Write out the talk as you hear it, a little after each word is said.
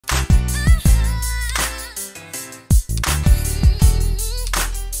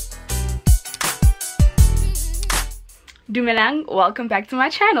Dumelang, welcome back to my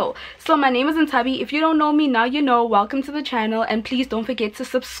channel. So my name is Ntabi. If you don't know me, now you know. Welcome to the channel, and please don't forget to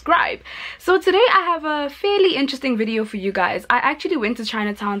subscribe. So today I have a fairly interesting video for you guys. I actually went to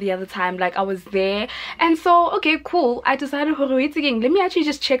Chinatown the other time, like I was there, and so okay, cool, I decided, let me actually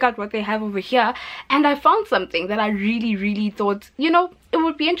just check out what they have over here. And I found something that I really thought, you know, it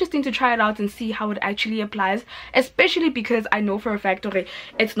would be interesting to try it out and see how it actually applies, especially because I know for a fact, okay,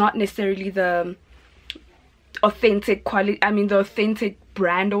 it's not necessarily the authentic quality, the authentic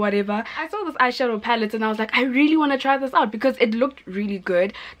brand or whatever. I saw this eyeshadow palette and I was like, I really want to try this out because it looked really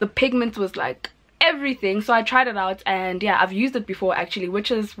good. The pigment was like everything, so I tried it out, and yeah, I've used it before actually, which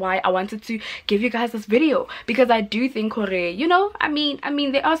is why I wanted to give you guys this video, because I do think, you know, I mean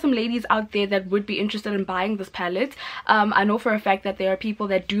there are some ladies out there that would be interested in buying this palette. I know for a fact that there are people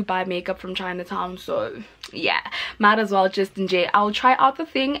that do buy makeup from Chinatown, so yeah, might as well just enjoy. I'll try out the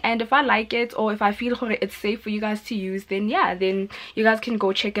thing, and if I like it or if I feel it's safe for you guys to use, then yeah, then you guys can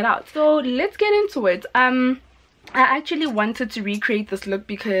go check it out. So let's get into it. I actually wanted to recreate this look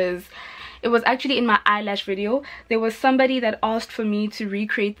because it was actually in my eyelash video. There was somebody that asked for me to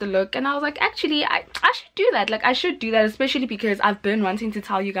recreate the look, and I was like, actually I should do that. Like, I should do that, especially because I've been wanting to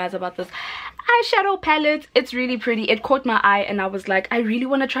tell you guys about this eyeshadow palette. It's really pretty. It caught my eye and I was like, I really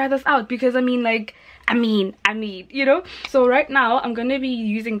want to try this out because I mean, you know. So right now I'm gonna be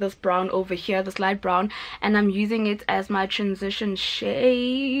using this brown over here, this light brown, and I'm using it as my transition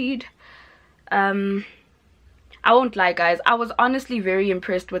shade. I won't lie, guys, I was honestly very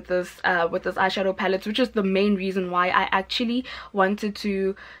impressed with this eyeshadow palette, which is the main reason why I actually wanted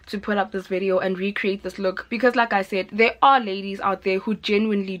to put up this video and recreate this look, because like I said, there are ladies out there who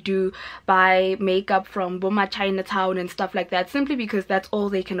genuinely do buy makeup from Boma Chinatown and stuff like that, simply because that's all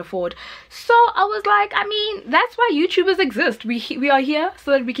they can afford. So I was like, I mean, that's why YouTubers exist. We are here so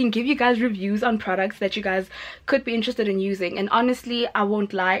that we can give you guys reviews on products that you guys could be interested in using. And honestly, I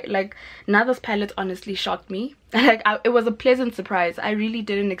won't lie, like, now this palette honestly shocked me. Like, it was a pleasant surprise. I really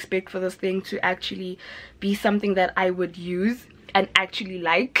didn't expect for this thing to actually be something that I would use and actually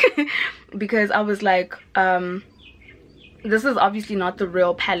like because I was like, this is obviously not the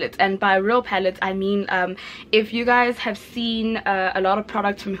real palette. And by real palette I mean, if you guys have seen a lot of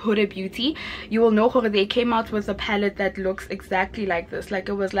products from Huda Beauty, you will know they came out with a palette that looks exactly like this. Like,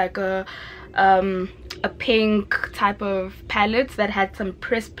 it was like a pink type of palette that had some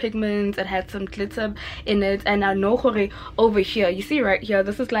pressed pigments, it had some glitter in it. And I know over here, you see right here,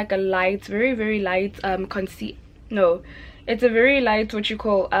 this is like a light, very light it's a very light, what you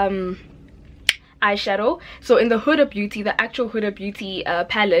call, eyeshadow. So in the Huda Beauty, the actual Huda Beauty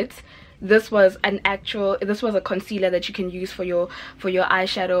palette, this was a concealer that you can use for your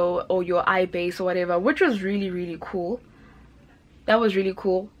eyeshadow or your eye base or whatever, which was really cool. That was really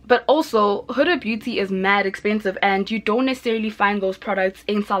cool. But also, Huda Beauty is mad expensive, and you don't necessarily find those products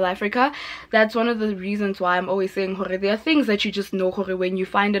in South Africa. That's one of the reasons why I'm always saying, there are things that you just know, when you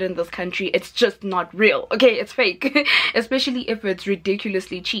find it in this country, it's just not real. Okay, it's fake. Especially if it's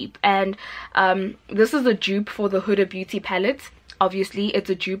ridiculously cheap. And this is a dupe for the Huda Beauty palette. Obviously it's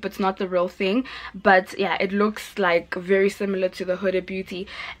a dupe, it's not the real thing, but yeah, it looks like very similar to the Huda Beauty.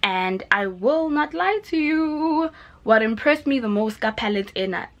 And I will not lie to you, what impressed me the most got palette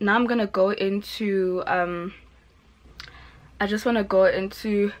in it. Now I'm gonna go into I just want to go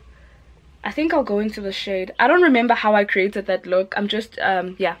into, I think I'll go into the shade. I don't remember how I created that look. I'm just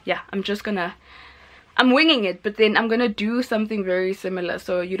I'm winging it, but then I'm gonna do something very similar,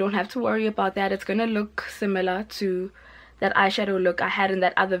 so you don't have to worry about that. It's gonna look similar to that eyeshadow look I had in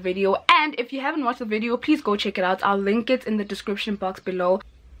that other video. And if you haven't watched the video, please go check it out. I'll link it in the description box below.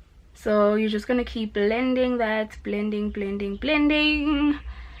 So you're just gonna keep blending that, blending,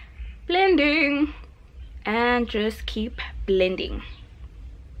 and just keep blending.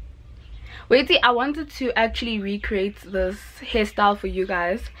 Wait, see, I wanted to actually recreate this hairstyle for you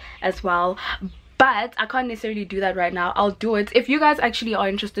guys as well, but I can't necessarily do that right now. I'll do it. If you guys actually are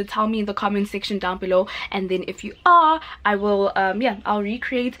interested, tell me in the comment section down below, and then if you are, I will I'll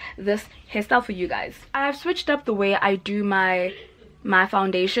recreate this hairstyle for you guys. I've switched up the way I do my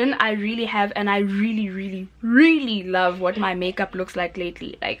foundation. I really have, and I really love what my makeup looks like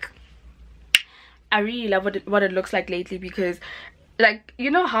lately. Like, I really love what it looks like lately, because like, you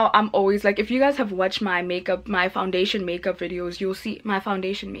know how I'm always like, if you guys have watched my foundation makeup videos, you'll see my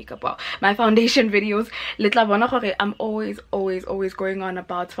foundation videos, I'm always going on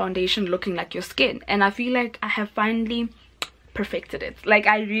about foundation looking like your skin, and I feel like I have finally perfected it. Like,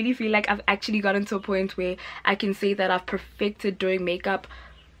 I really feel like I've actually gotten to a point where I can say that I've perfected doing makeup,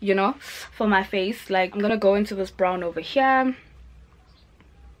 you know, for my face. Like, I'm gonna go into this brown over here.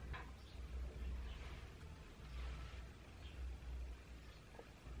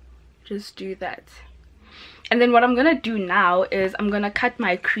 just do that. And then what I'm gonna do now is I'm gonna cut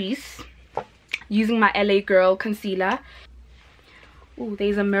my crease using my LA Girl concealer. Oh,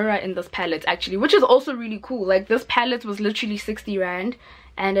 there's a mirror in this palette actually, which is also really cool. Like, this palette was literally 60 rand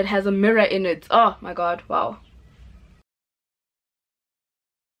and it has a mirror in it. Oh my god, wow.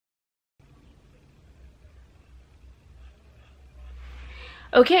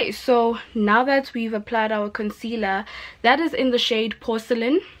 Okay, so now that we've applied our concealer, that is in the shade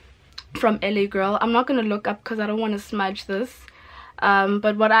Porcelain from LA Girl. I'm not going to look up because I don't want to smudge this.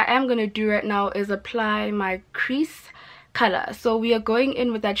 But what I am going to do right now is apply my crease color. So we are going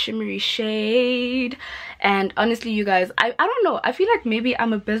in with that shimmery shade, and honestly you guys, I don't know, I feel like maybe I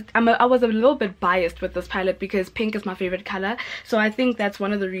was a little bit biased with this palette because pink is my favorite color. So I think that's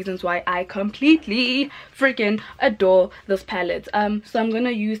one of the reasons why I completely freaking adore this palette. So I'm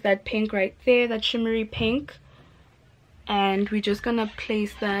gonna use that pink right there, that shimmery pink, and we're just gonna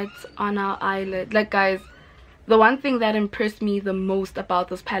place that on our eyelid. Like, guys, the one thing that impressed me the most about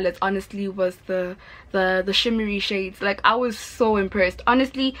this palette honestly was the shimmery shades. Like, I was so impressed,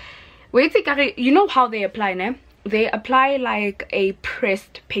 honestly. Wait, you know how they apply, ne? They apply like a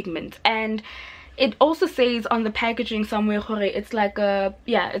pressed pigment, and it also says on the packaging somewhere it's like a,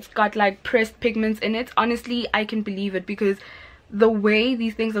 yeah, it's got like pressed pigments in it. Honestly, I can believe it because the way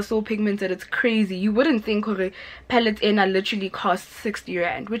these things are so pigmented, it's crazy. You wouldn't think palettes in are literally cost 60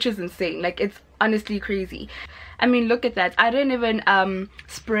 rand, which is insane. Like, it's honestly crazy. I mean, look at that. I didn't even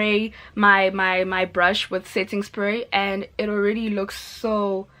spray my brush with setting spray and it already looks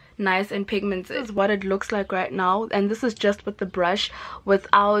so nice and pigmented. This is what it looks like right now, and this is just with the brush,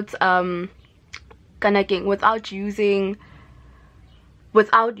 without using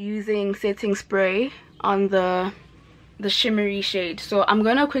setting spray on the shimmery shade. So I'm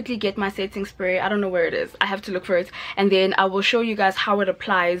gonna quickly get my setting spray. I don't know where it is, I have to look for it, and then I will show you guys how it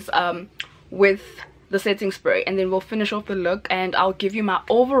applies with the setting spray, and then we'll finish off the look and I'll give you my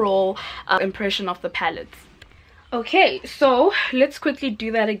overall impression of the palette. Okay, so let's quickly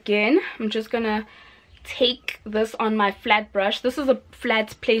do that again. I'm just gonna take this on my flat brush. This is a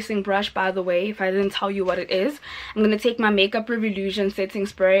flat placing brush, by the way, if I didn't tell you what it is. I'm gonna take my Makeup Revolution setting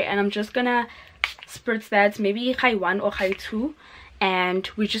spray and I'm just gonna spritz that, maybe high 1 or high 2, and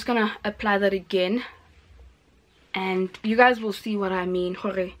we're just gonna apply that again, and you guys will see what I mean.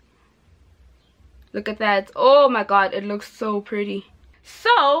 Look at that. Oh my god, it looks so pretty.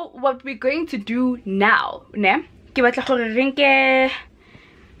 So what we're going to do now, ne? Take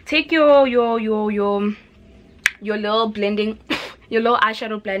your little blending your little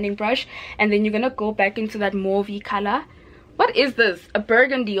eyeshadow blending brush, and then you're gonna go back into that mauvey color. What is this? A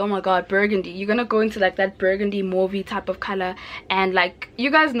burgundy. Oh my god, burgundy. You're gonna go into like that burgundy mauvey type of color, and like, you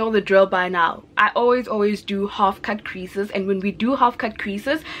guys know the drill by now. I always do half cut creases, and when we do half cut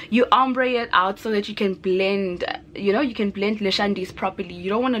creases, you ombre it out so that you can blend, you know, you can blend Lishandis properly. You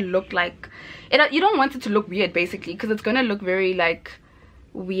don't want to look like it, you don't want it to look weird basically, because it's gonna look very like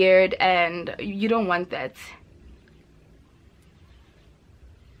weird and you don't want that.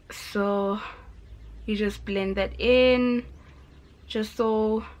 So you just blend that in just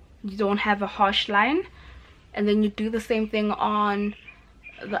so you don't have a harsh line, and then you do the same thing on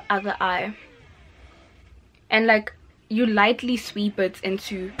the other eye, and like, you lightly sweep it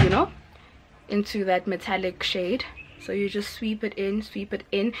into, you know, into that metallic shade. So you just sweep it in,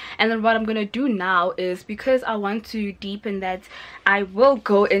 and then what I'm gonna do now is, because I want to deepen that, I will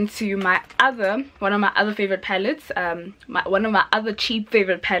go into my one of my other favorite palettes, one of my other cheap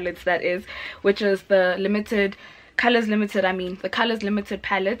favorite palettes, that is, which is the Colors Limited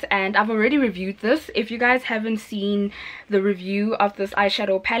palette, and I've already reviewed this. If you guys haven't seen the review of this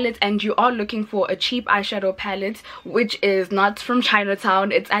eyeshadow palette and you are looking for a cheap eyeshadow palette, which is not from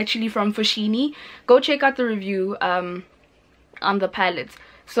Chinatown, it's actually from Foschini, go check out the review on the palette.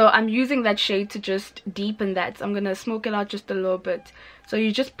 So I'm using that shade to just deepen that. So I'm gonna smoke it out just a little bit. So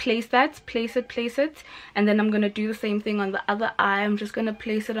you just place it, and then I'm gonna do the same thing on the other eye. I'm just gonna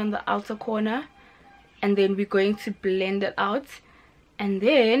place it on the outer corner, and then we're going to blend it out, and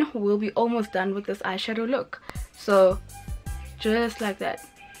then we'll be almost done with this eyeshadow look. So just like that.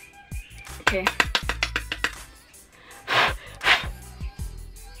 Okay.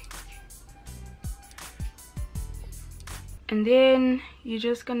 And then you're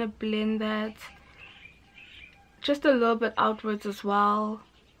just gonna blend that just a little bit outwards as well,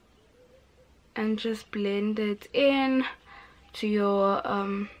 and just blend it in to your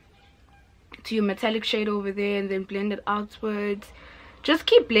metallic shade over there, and then blend it outwards. Just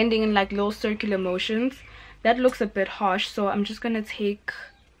keep blending in like little circular motions. That looks a bit harsh, so I'm just gonna take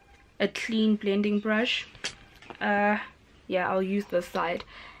a clean blending brush. Yeah, I'll use this side,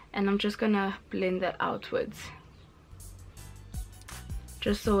 and I'm just gonna blend that outwards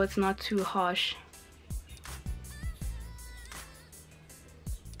just so it's not too harsh.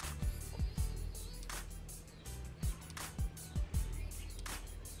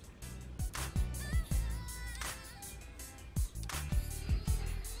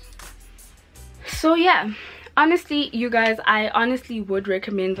 So yeah, honestly you guys, I honestly would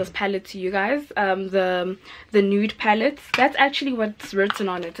recommend this palette to you guys. The nude palette, that's actually what's written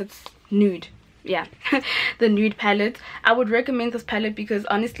on it, it's nude. Yeah, the nude palette. I would recommend this palette because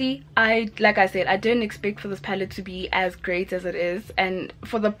honestly, like I said, I didn't expect for this palette to be as great as it is, and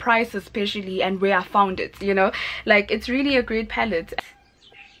for the price especially, and where I found it, you know, like it's really a great palette.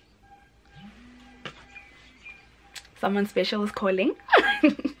 Someone special is calling.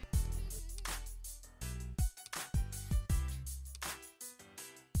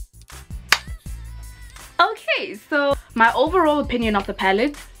 Okay, so my overall opinion of the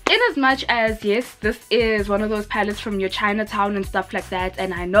palette, in as much as yes, this is one of those palettes from your Chinatown and stuff like that,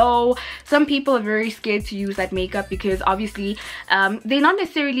 and I know some people are very scared to use that makeup because obviously they're not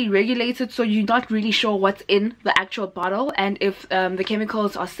necessarily regulated, so you're not really sure what's in the actual bottle and if the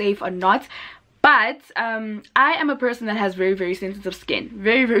chemicals are safe or not. But I am a person that has very sensitive skin,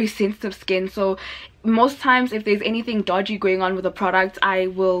 very sensitive skin, so most times if there's anything dodgy going on with the product, I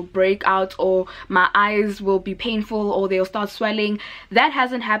will break out, or my eyes will be painful, or they'll start swelling. That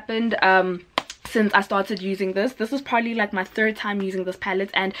hasn't happened since I started using this. This is probably like my 3rd time using this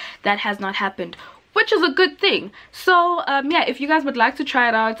palette, and that has not happened, which is a good thing. So yeah, if you guys would like to try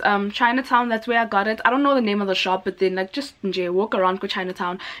it out, Chinatown, that's where I got it. I don't know the name of the shop, but then like just walk around to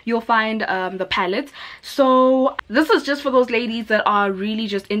Chinatown, you'll find the palette. So this is just for those ladies that are really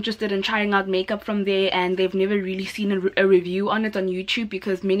just interested in trying out makeup from there and they've never really seen a review on it on YouTube,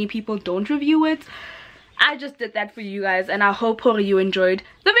 because many people don't review it. I just did that for you guys, and I hope you enjoyed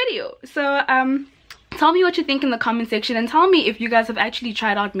the video. So tell me what you think in the comment section, and tell me if you guys have actually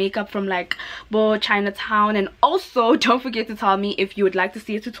tried out makeup from like Chinatown, and also don't forget to tell me if you would like to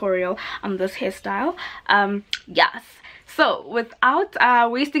see a tutorial on this hairstyle. Yes, so without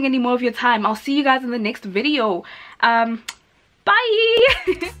wasting any more of your time, I'll see you guys in the next video. Bye.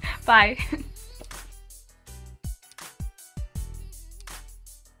 Bye.